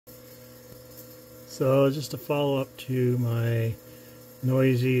So just a follow-up to my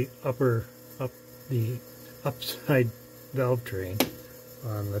noisy the upside valve train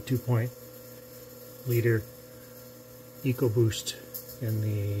on the 2.0 EcoBoost in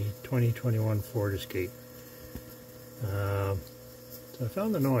the 2021 Ford Escape. So I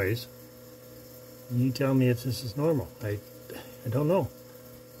found the noise. And you tell me if this is normal. I don't know.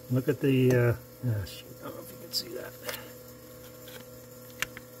 Look at the I don't know if you can see that.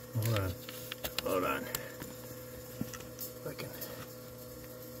 Hold on. If I can.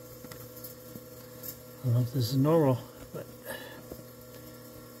 I don't know if this is normal, but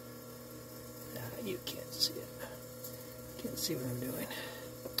you can't see it. Can't see what I'm doing.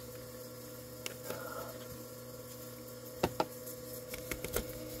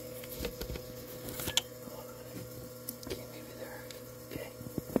 Okay, maybe there. Okay.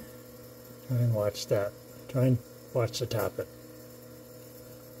 Try and watch that. Try and watch the tappet.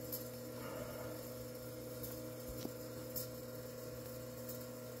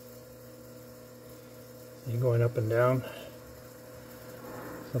 You're going up and down.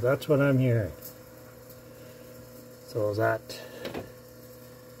 So that's what I'm hearing. So that it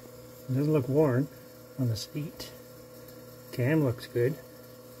doesn't look worn on the seat. Cam looks good.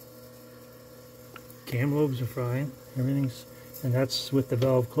 Cam lobes are fine. Everything's, and that's with the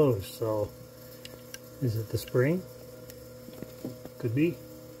valve closed. So is it the spring? Could be.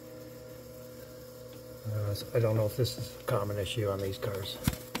 I don't know if this is a common issue on these cars.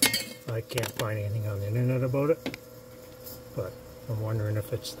 I can't find anything on the internet about it, but I'm wondering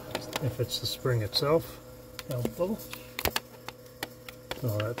if it's the spring itself. Helpful. So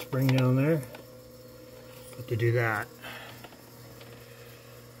that spring down there. But to do that,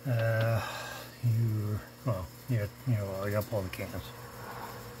 you gotta pull the cans.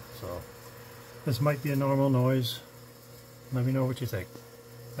 So this might be a normal noise. Let me know what you think.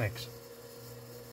 Thanks.